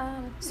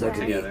 So yeah, to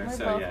be- Together, we're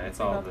so both- yeah, it's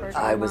we're all both the-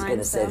 virtual I was going to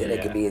minds, say so- that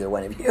it could be either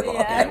one of you.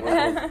 Yeah.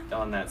 Okay. We're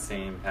on that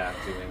same path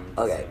doing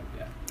the Okay. same,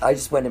 yeah. I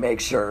just wanted to make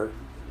sure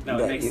No,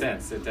 that it makes you-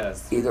 sense. It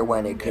does. either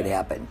one, it could Yeah.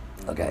 happen.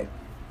 Okay.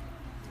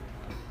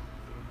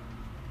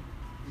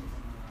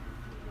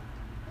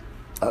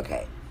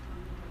 Okay.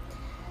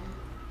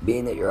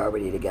 Being that you're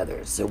already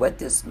together. So what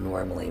this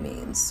normally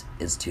means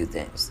is two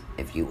things.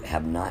 If you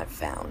have not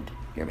found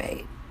your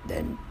mate,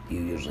 then you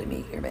usually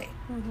meet your mate.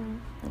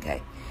 Mm-hmm.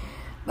 Okay.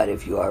 But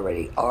if you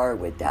already are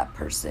with that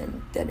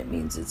person, then it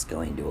means it's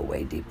going to a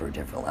way deeper,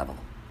 different level.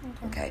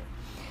 Okay.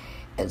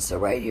 And so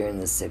right here in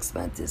the 6th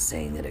month is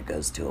saying that it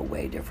goes to a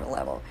way different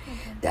level.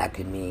 Okay. That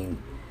could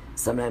mean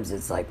sometimes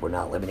it's like we're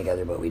not living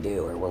together, but we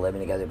do, or we're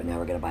living together, but now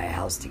we're going to buy a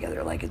house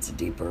together. Like it's a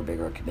deeper,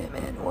 bigger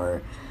commitment.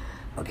 Or,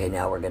 okay,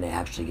 now we're going to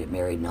actually get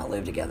married and not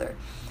live together.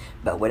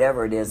 But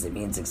whatever it is, it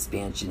means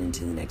expansion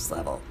into the next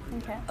level.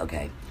 Okay.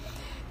 Okay.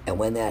 And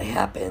when that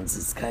happens,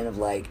 it's kind of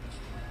like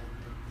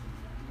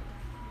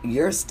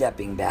you're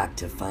stepping back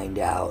to find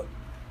out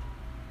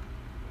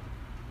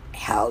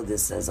how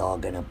this is all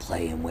going to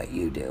play in what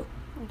you do.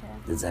 Okay.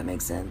 Does that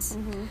make sense?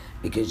 Mm-hmm.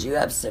 Because you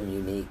have some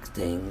unique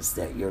things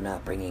that you're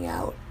not bringing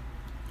out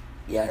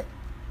yet.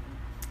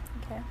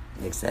 Okay.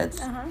 Make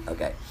sense? Uh-huh.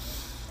 Okay.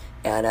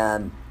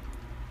 And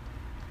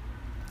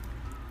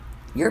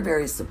you're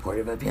very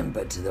supportive of him,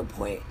 but to the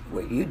point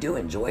where you do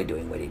enjoy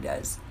doing what he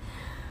does.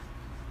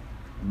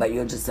 But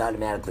you'll just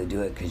automatically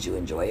do it because you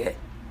enjoy it.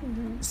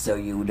 Mm-hmm. So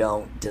you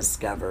don't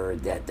discover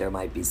that there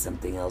might be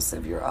something else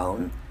of your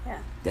own Yeah.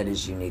 that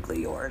is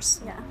uniquely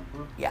yours. Yeah.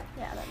 Yeah.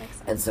 Yeah, that makes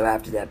sense. And so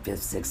after that 5th,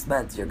 6th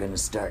month, you're going to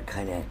start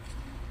kind of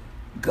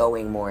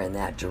going more in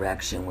that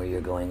direction where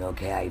you're going,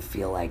 okay, I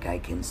feel like I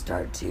can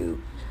start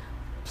to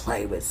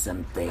play with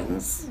some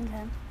things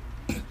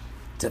Okay.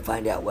 to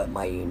find out what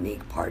my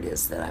unique part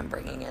is that I'm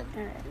bringing in.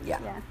 All right. Yeah.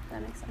 Yeah,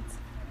 that makes sense.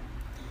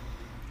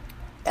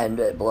 And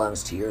it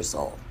belongs to your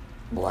soul,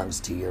 belongs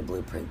to your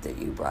blueprint that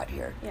you brought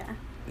here. Yeah.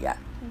 Yeah.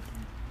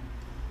 Okay.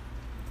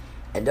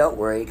 And don't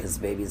worry, because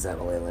baby's not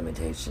really a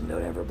limitation.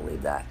 Don't ever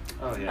believe that.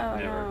 Oh yeah, Oh,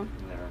 never, no.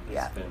 never. It's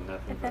Yeah. been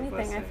nothing If but anything,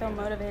 I blessing feel and-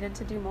 motivated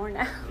to do more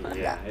now. Yeah,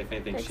 Yeah. if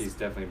anything, Thanks. she's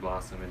definitely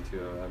blossomed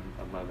into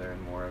a mother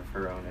and more of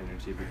her own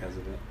energy because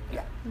of it.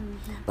 Yeah.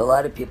 Mm-hmm. But a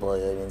lot of people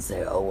even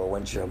say, oh, well,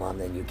 once you're a mom,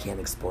 then you can't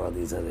explore all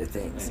these other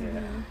things.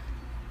 Yeah.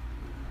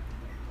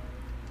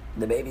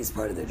 The baby's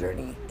part of the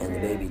journey, and the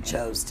baby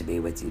chose to be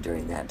with you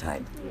during that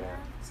time. Yeah,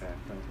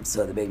 exactly.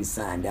 So the baby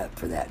signed up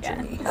for that Yeah.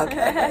 journey. Okay.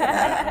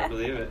 I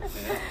believe it.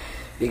 Yeah.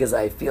 Because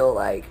I feel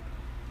like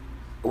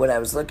when I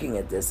was looking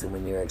at this and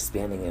when you're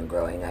expanding and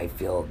growing, I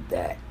feel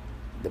that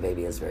the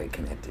baby is very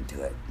connected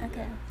to it.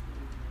 Okay.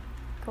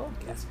 Cool.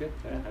 That's good.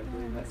 Yeah, I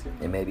believe that too.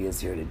 And maybe is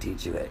here to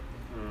teach you it.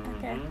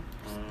 Okay.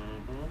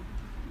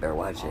 Better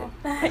watch it.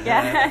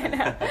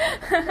 Yeah,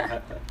 I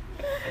know.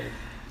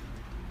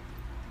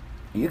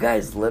 You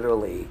guys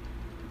literally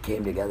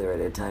came together at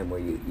a time where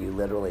you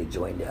literally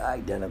joined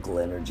identical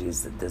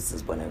energies that this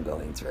is what I'm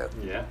going through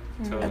Yeah,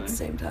 Mhm. totally. at the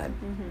same time.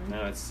 Mm-hmm.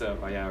 No, it's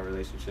yeah, our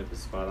relationship is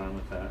spot on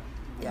with that.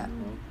 Yeah.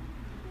 Mhm.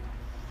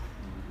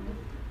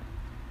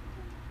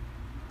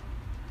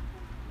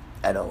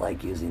 I don't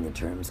like using the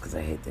terms because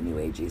I hate the new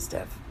agey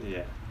stuff.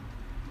 Yeah.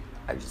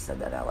 I just said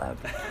that out loud.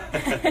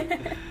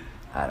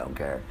 I don't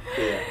care.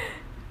 Yeah.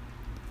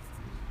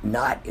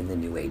 Not in the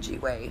new agey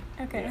way,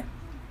 Okay. Yeah.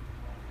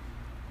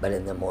 but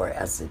in the more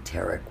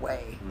esoteric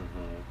way.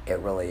 Mm-hmm. It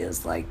really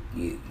is like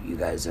you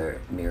guys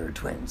are mirror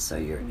twins, so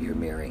you're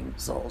mirroring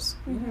souls.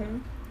 Mm-hmm.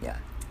 Yeah.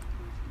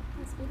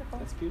 That's beautiful.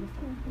 That's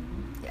beautiful.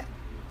 Yeah.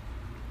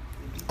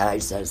 And I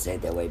just had to say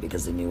it that way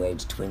because the new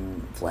age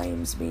twin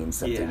flames means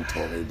something Yeah.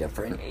 totally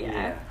different.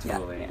 Yeah.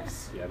 Totally. Yeah.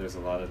 Yeah, there's a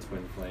lot of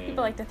twin flame.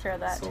 People like to throw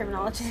that soulmates.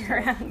 terminology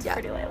around Yeah.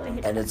 pretty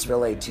lately. And it's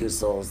really two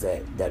souls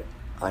that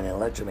on an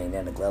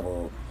electromagnetic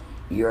level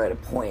you're at a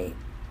point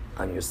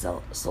on your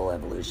soul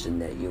evolution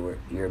that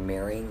you're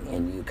marrying,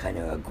 and you kind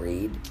of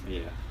agreed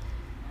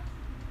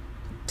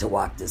to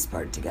walk this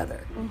part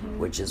together,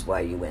 which is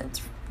why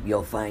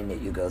you'll find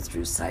that you go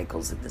through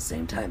cycles at the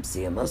same time.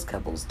 See, and most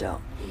couples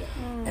don't.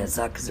 And it's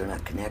not because they're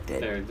not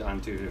connected. They're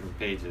on two different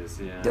pages,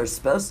 They're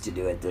supposed to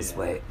do it this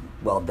way.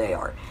 Well, they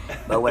are.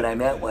 But what I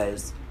meant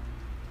was,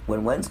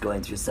 when one's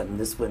going through something,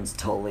 this one's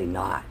totally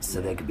not,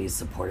 so they could be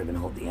supportive and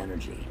hold the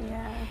energy.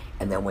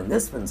 And then when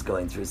this one's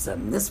going through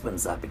something, this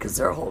one's not, because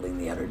they're holding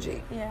the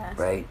energy.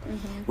 Right?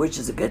 Which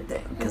is a good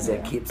thing, because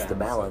it keeps the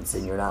balance,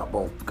 and you're not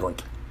both going,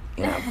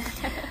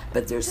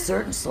 But there's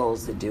certain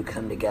souls that do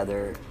come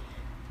together,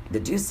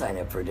 that do sign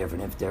up for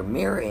different. If they're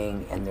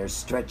mirroring and they're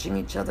stretching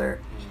each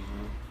other,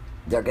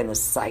 they're going to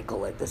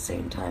cycle at the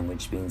same time,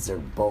 which means they're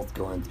both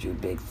going through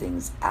big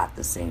things at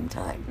the same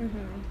time.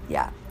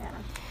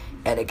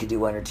 And it could do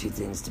one or two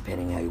things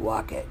depending how you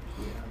walk it.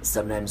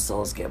 Sometimes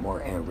souls get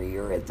more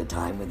angrier at the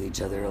time with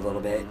each other a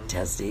little bit,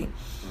 testy,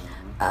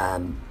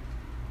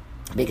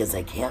 because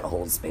they can't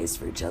hold space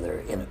for each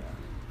other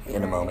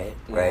in a moment,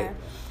 right?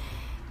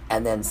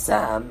 And then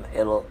some,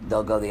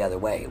 they'll go the other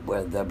way,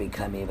 where they'll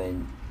become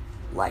even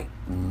like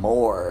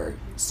more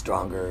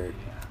stronger,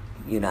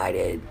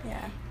 united,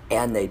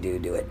 and they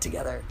do it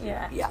together.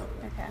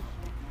 Okay.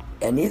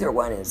 And neither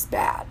one is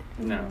bad.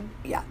 No.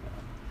 Yeah.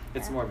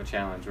 It's more of a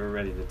challenge. We're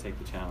ready to take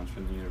the challenge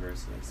from the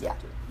universe and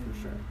accept it,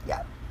 for sure.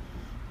 Yeah.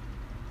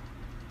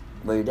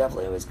 Well, you're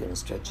definitely always going to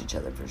stretch each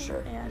other, for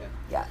sure.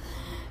 Yeah.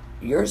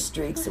 Your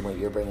streaks and what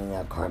you're bringing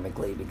up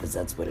karmically, because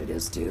that's what it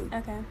is too.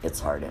 It's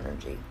hard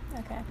energy.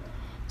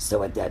 So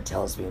what that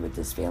tells me with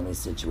this family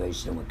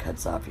situation and what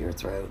cuts off your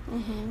throat,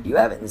 you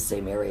have it in the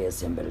same area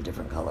as him, but a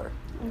different color.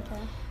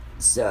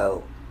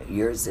 So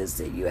yours is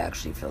that you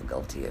actually feel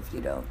guilty if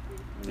you don't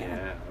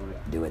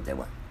do what they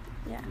want.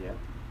 Yeah.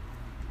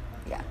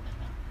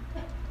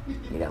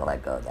 You gotta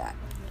let go of that.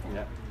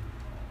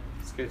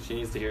 It's good. She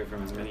needs to hear it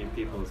from as many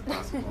people as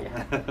possible.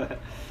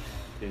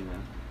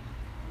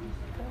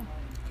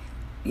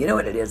 You know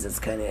what it is? It's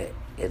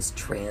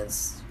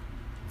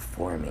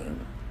transforming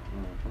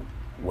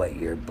what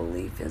your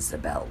belief is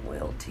about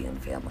loyalty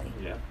and family.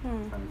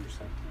 100%.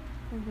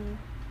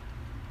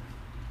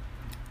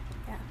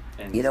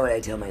 You know what I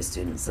tell my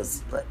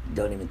students?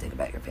 Don't even think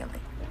about your family,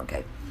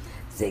 okay?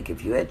 Think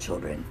if you had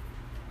children,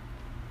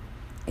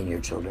 and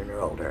your children are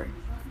older,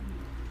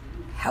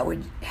 how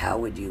would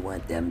you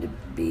want them to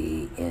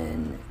be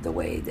in the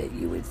way that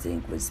you would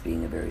think was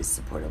being a very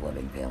supportive,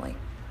 loving family?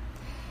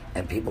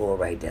 And people will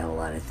write down a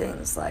lot of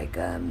things like,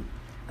 I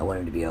want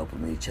them to be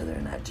open with each other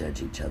and not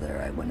judge each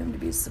other. I want them to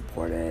be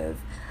supportive.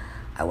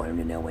 I want them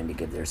to know when to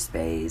give their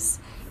space.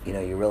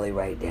 You really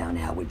write down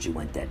how would you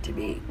want that to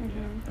be,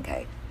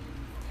 okay?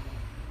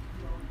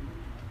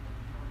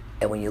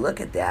 And when you look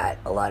at that,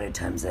 a lot of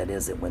times that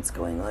isn't what's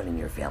going on in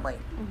your family.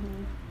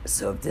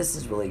 So if this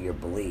is really your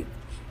belief,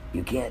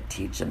 you can't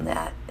teach them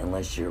that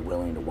unless you're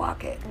willing to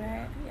walk it.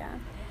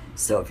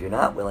 So if you're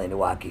not willing to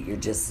walk it, you're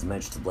just as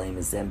much to blame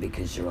as them,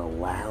 because you're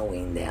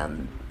allowing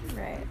them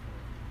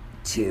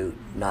to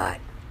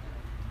not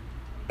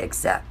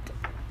accept.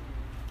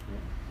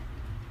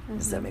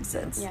 Does that make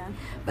sense?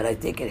 But I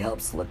think it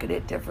helps look at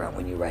it different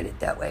when you write it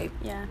that way.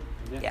 Yeah.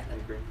 I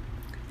agree.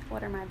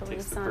 What are my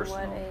beliefs on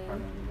what a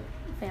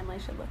family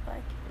should look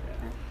like?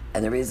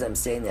 And the reason I'm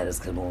saying that is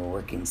because when we're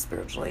working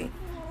spiritually,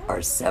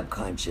 our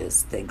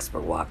subconscious thinks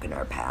we're walking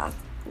our path.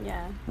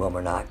 When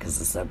we're not, because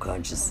the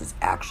subconscious is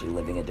actually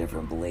living a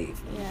different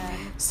belief.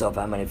 So if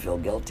I'm going to feel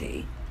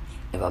guilty,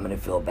 if I'm going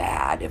to feel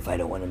bad, if I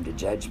don't want them to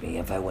judge me,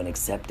 if I want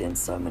acceptance,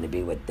 so I'm going to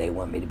be what they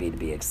want me to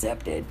be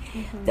accepted,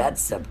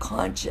 that's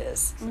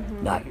subconscious,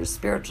 not your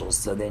spiritual.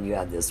 So then you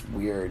have this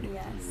weird,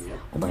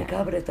 oh my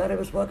God, but I thought I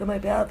was walking my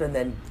path, and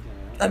then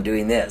I'm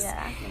doing this.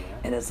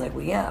 And it's like,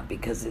 well,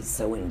 because it's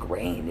so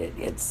ingrained.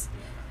 It's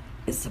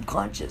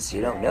subconscious.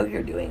 You don't know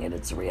you're doing it.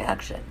 It's a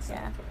reaction.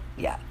 That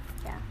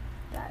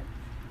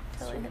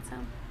totally hits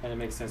home. And it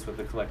makes sense with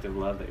the collective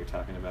love that you're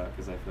talking about,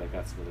 because I feel like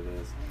that's what it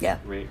is.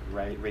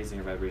 Raising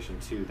your vibration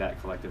to that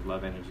collective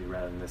love energy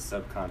rather than this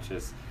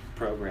subconscious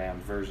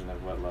programmed version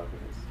of what love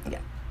is.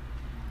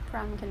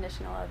 From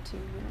conditional love to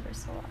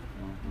universal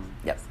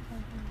love.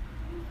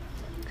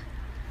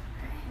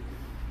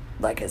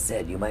 Like I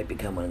said, you might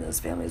become one of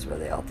those families where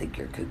they all think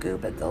you're cuckoo,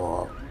 but they'll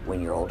all,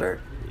 when you're older,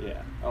 we're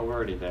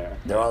already there.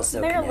 They're also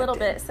connected. A little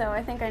bit, so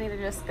I think I need to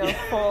just go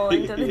full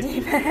into the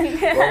deep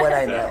end. Well, what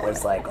I meant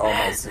was like all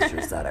my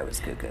sisters thought I was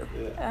cuckoo.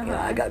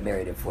 I got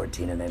married at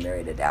 14 and I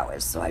married a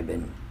Taoist, so I've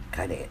been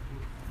kind of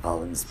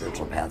following the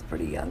spiritual path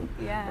pretty young,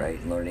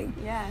 right, learning.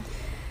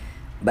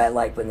 But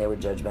like when they were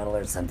judgmental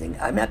or something,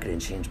 I'm not going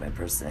to change my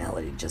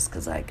personality just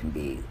because I can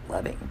be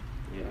loving.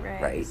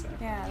 Right?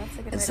 Exactly. That's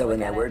a good And so when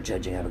they were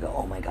judging, I would go,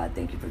 oh my God,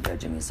 thank you for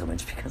judging me so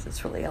much, because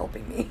it's really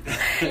helping me.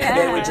 And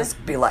they would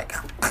just be like,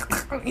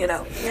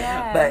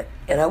 But,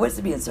 and I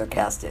wasn't being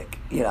sarcastic,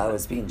 I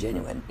was being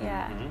genuine.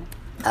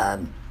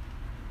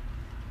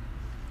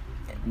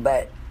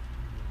 But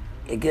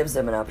it gives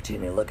them an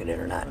opportunity to look at it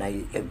or not.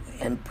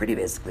 And pretty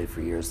basically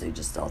for years, they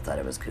just all thought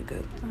I was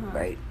cuckoo,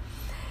 right?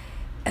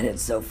 And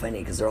it's so funny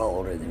because they're all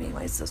older than me,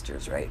 my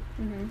sisters, right?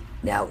 Mm-hmm.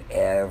 Now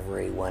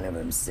every one of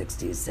them,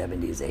 60s,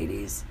 70s,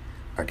 80s,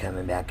 are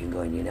coming back and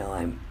going,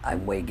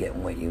 I'm way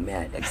getting what you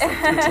meant, except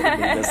it took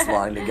me this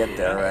long to get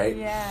there, right?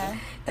 Yeah.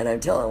 And I'm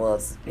telling them, well,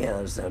 it's,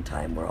 there's no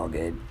time, we're all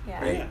good,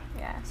 Yeah. right?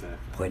 Yeah. Exactly.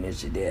 Point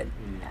is, you did.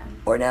 Yeah.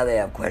 Or now they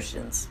have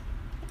questions.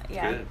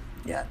 Yeah. Good.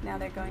 Yeah. Now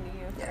they're going to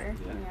you for,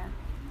 Yeah.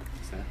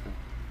 Exactly.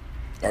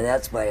 And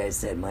that's why I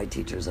said, my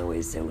teachers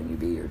always say, when you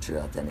be your true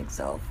authentic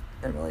self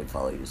and really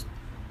follow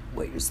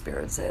what your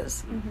spirit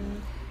says, Mm-hmm.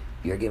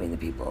 you're giving the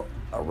people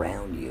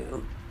around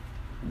you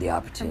the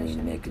opportunity to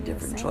Permission make a to do the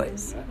different same.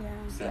 choice. Yeah.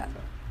 Yeah.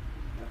 Exactly.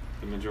 Yeah.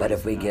 The majority But if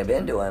of we the give time.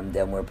 into them,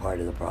 then we're part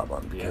of the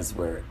problem because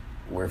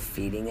we're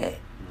feeding it,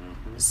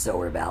 Mhm. so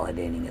we're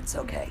validating it's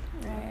okay.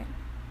 Right.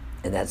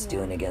 And that's Yeah.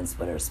 doing against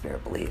what our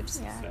spirit believes.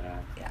 Yeah. Exactly.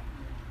 Yeah.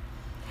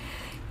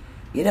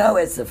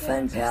 It's a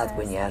fun path exercise.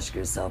 when you ask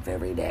yourself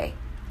every day,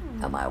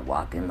 am I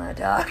walking my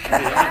talk?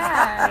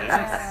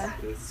 Yes,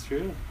 it's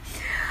true.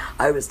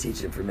 I was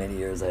teaching for many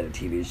years. I had a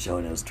TV show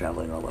and I was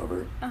traveling all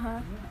over. Uh-huh.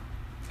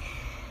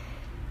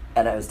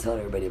 And I was telling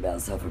everybody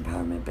about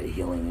self-empowerment, but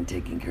healing and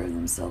taking care of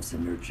themselves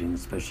and nurturing,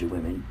 especially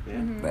women, Yeah.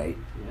 Mm-hmm. right?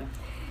 Yeah.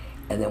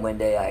 And then one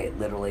day I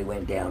literally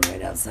went down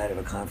right outside of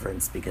a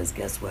conference because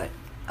guess what?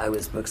 I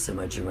was booked so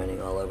much and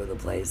running all over the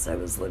place. I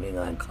was living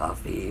on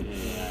coffee.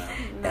 Yeah.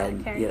 Not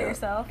And, caring for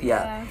yourself.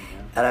 Yeah.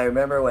 And I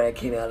remember when I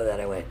came out of that,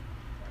 I went,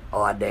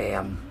 oh,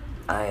 damn,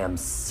 I am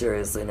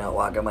seriously not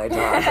walking my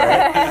talk.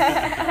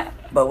 Right?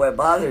 But what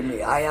bothered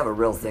me, I have a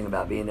real thing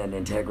about being in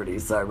integrity,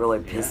 so I really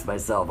pissed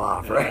myself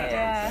off, right?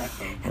 Yeah.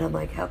 Exactly. And I'm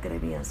like, how can I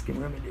be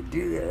asking women to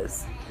do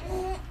this?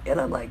 And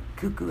I'm like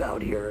cuckoo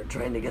out here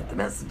trying to get the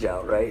message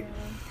out, right?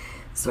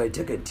 So I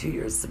took a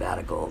 2-year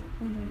sabbatical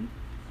Mm-hmm.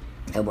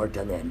 and worked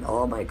on that, and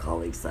all my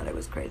colleagues thought I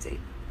was crazy.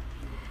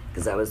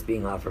 Because I was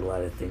being offered a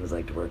lot of things,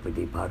 like to work with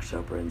Deepak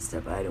Chopra and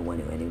stuff. I didn't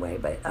want to anyway,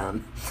 but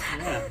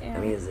Yeah. I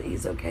mean,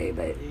 he's okay,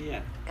 but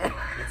Yeah.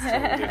 It's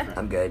totally different.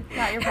 I'm good.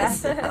 Not your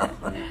best.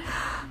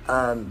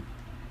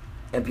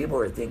 And people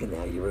were thinking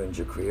that you ruined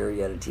your career,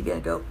 you had a TV. I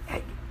go,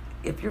 hey,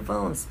 if you're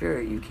following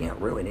spirit, you can't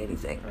ruin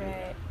anything.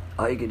 Right.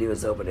 All you can do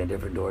is open a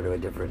different door to a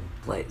different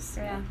place,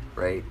 Yeah.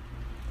 right?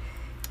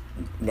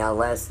 Now,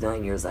 last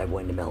 9 years, I've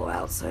wanted to mellow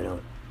out, so I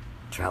don't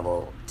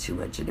travel too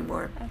much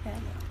anymore.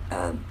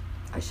 Okay.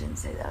 I shouldn't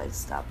say that. I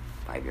stopped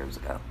 5 years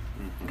ago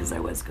Mhm. because I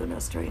was going to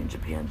Australia and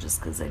Japan just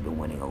because I've been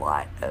winning a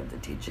lot of the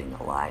teaching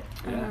a lot,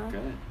 Yeah, Uh-huh.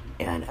 good.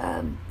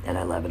 and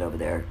I love it over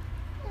there,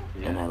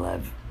 Yeah. and I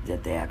love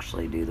that they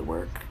actually do the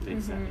work.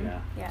 Exactly. Mhm. Yeah.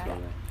 Yeah.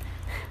 Totally.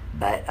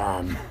 But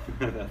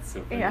That's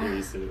so funny. Yeah.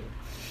 You said it.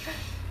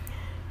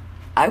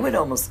 I would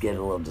almost get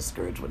a little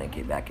discouraged when I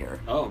came back here.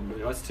 Oh,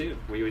 us too.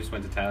 We just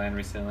went to Thailand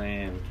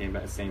recently and came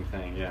back. Same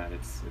thing. Yeah,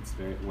 it's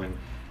very when.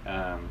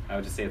 I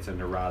would just say it's a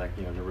neurotic,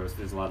 neurosis.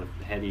 There's a lot of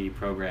heady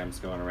programs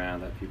going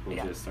around that people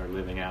Yeah. just are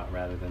living out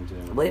rather than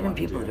doing. What Well, they even want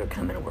to people do. that are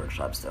coming to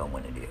workshops don't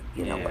want to do,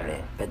 learn Yeah.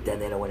 it. But then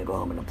they don't want to go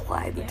home and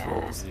apply the Yeah.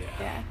 tools.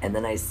 Yeah. And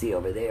then I see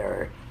over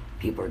there,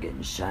 people are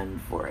getting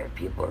shunned for it.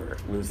 People are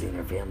losing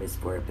their families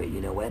for it. But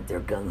you know what? They're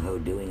gung-ho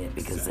doing it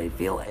because they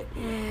feel it.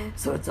 Mm.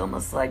 So it's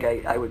almost like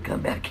I would come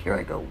back here,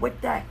 I go, what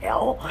the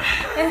hell?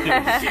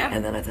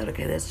 And then I thought,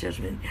 okay, that's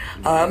judgment.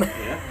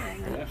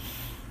 Yeah.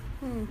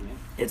 Hmm.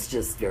 It's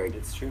just very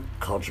It's true.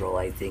 cultural,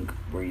 I think.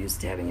 We're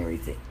used to having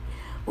everything.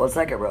 Well, it's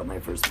like I wrote my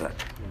first book.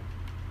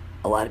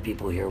 A lot of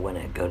people here want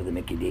to go to the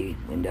Mickey D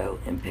window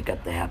and pick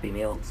up the Happy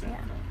Meal, Exactly.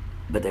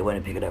 but they want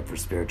to pick it up for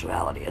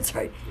spirituality. That's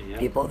right. Yeah.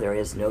 People, there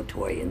is no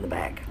toy in the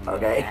bag, No.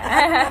 okay?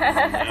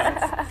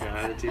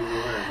 Gotta do the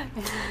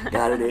work.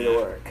 Gotta do the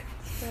work.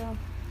 So,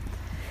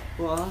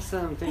 Well,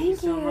 awesome. Thank you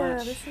so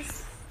much. This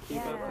is Keep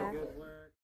up the yeah. good work.